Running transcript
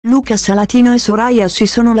Luca Salatino e Soraia si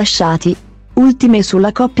sono lasciati. Ultime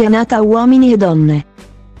sulla coppia nata Uomini e Donne.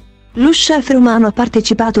 Lo chef romano ha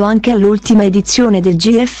partecipato anche all'ultima edizione del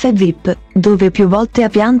GF VIP, dove più volte ha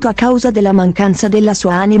pianto a causa della mancanza della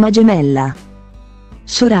sua anima gemella.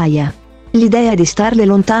 Soraia. L'idea di starle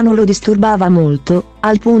lontano lo disturbava molto,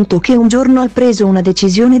 al punto che un giorno ha preso una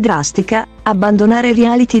decisione drastica: abbandonare il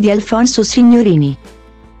reality di Alfonso Signorini.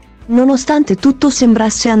 Nonostante tutto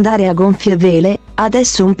sembrasse andare a gonfie vele,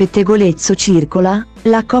 adesso un pettegolezzo circola: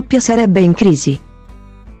 la coppia sarebbe in crisi.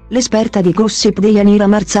 L'esperta di gossip di Yanira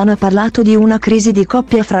Marzano ha parlato di una crisi di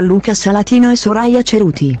coppia fra Luca Salatino e Soraia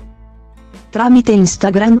Ceruti. Tramite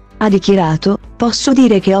Instagram, ha dichiarato: "Posso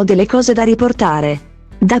dire che ho delle cose da riportare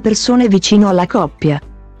da persone vicino alla coppia.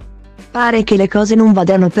 Pare che le cose non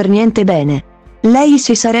vadano per niente bene. Lei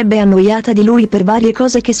si sarebbe annoiata di lui per varie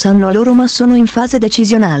cose che sanno loro, ma sono in fase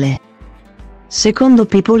decisionale." Secondo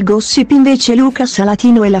People Gossip invece Luca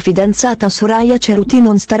Salatino e la fidanzata Soraia Ceruti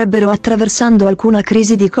non starebbero attraversando alcuna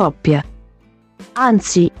crisi di coppia.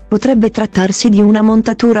 Anzi, potrebbe trattarsi di una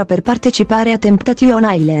montatura per partecipare a Temptation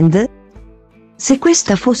Island? Se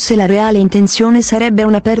questa fosse la reale intenzione sarebbe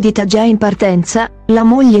una perdita già in partenza. La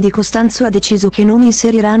moglie di Costanzo ha deciso che non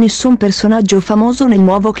inserirà nessun personaggio famoso nel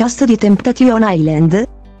nuovo cast di Temptation Island.